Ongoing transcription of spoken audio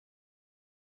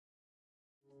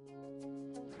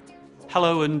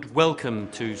Hello and welcome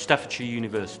to Staffordshire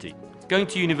University. Going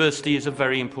to university is a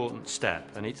very important step,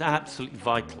 and it's absolutely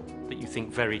vital that you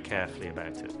think very carefully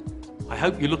about it. I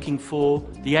hope you're looking for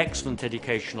the excellent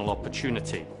educational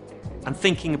opportunity and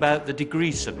thinking about the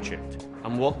degree subject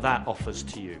and what that offers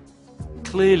to you.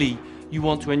 Clearly, you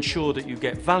want to ensure that you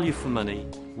get value for money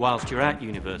whilst you're at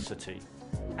university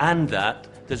and that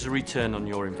there's a return on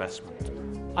your investment.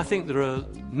 I think there are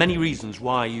many reasons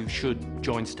why you should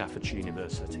join Staffordshire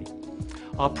University.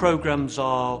 Our programmes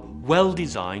are well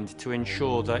designed to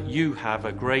ensure that you have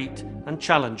a great and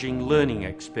challenging learning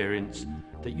experience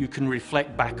that you can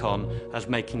reflect back on as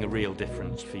making a real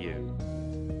difference for you.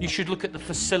 You should look at the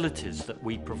facilities that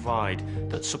we provide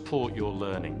that support your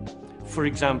learning. For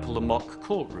example, the mock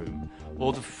courtroom,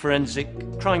 or the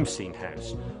forensic crime scene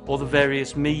house, or the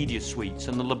various media suites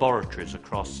and the laboratories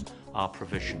across our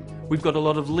provision. We've got a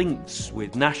lot of links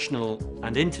with national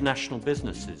and international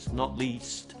businesses, not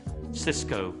least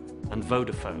Cisco and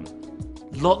Vodafone.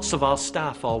 Lots of our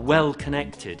staff are well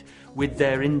connected with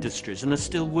their industries and are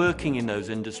still working in those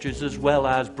industries, as well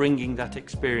as bringing that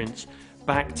experience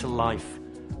back to life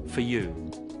for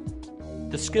you.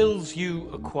 The skills you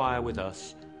acquire with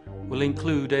us will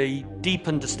include a deep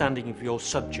understanding of your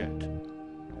subject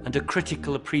and a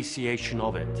critical appreciation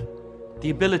of it, the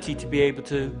ability to be able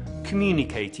to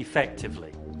communicate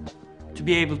effectively, to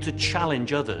be able to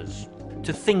challenge others,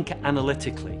 to think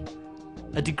analytically.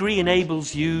 A degree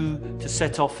enables you to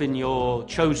set off in your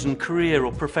chosen career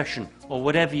or profession, or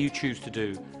whatever you choose to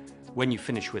do when you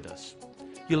finish with us.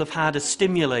 You'll have had a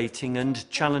stimulating and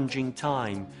challenging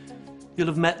time. You'll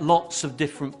have met lots of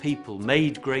different people,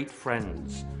 made great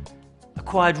friends,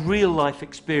 acquired real life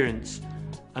experience,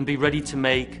 and be ready to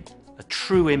make a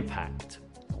true impact.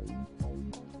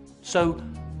 So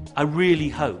I really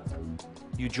hope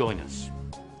you join us.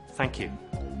 Thank you.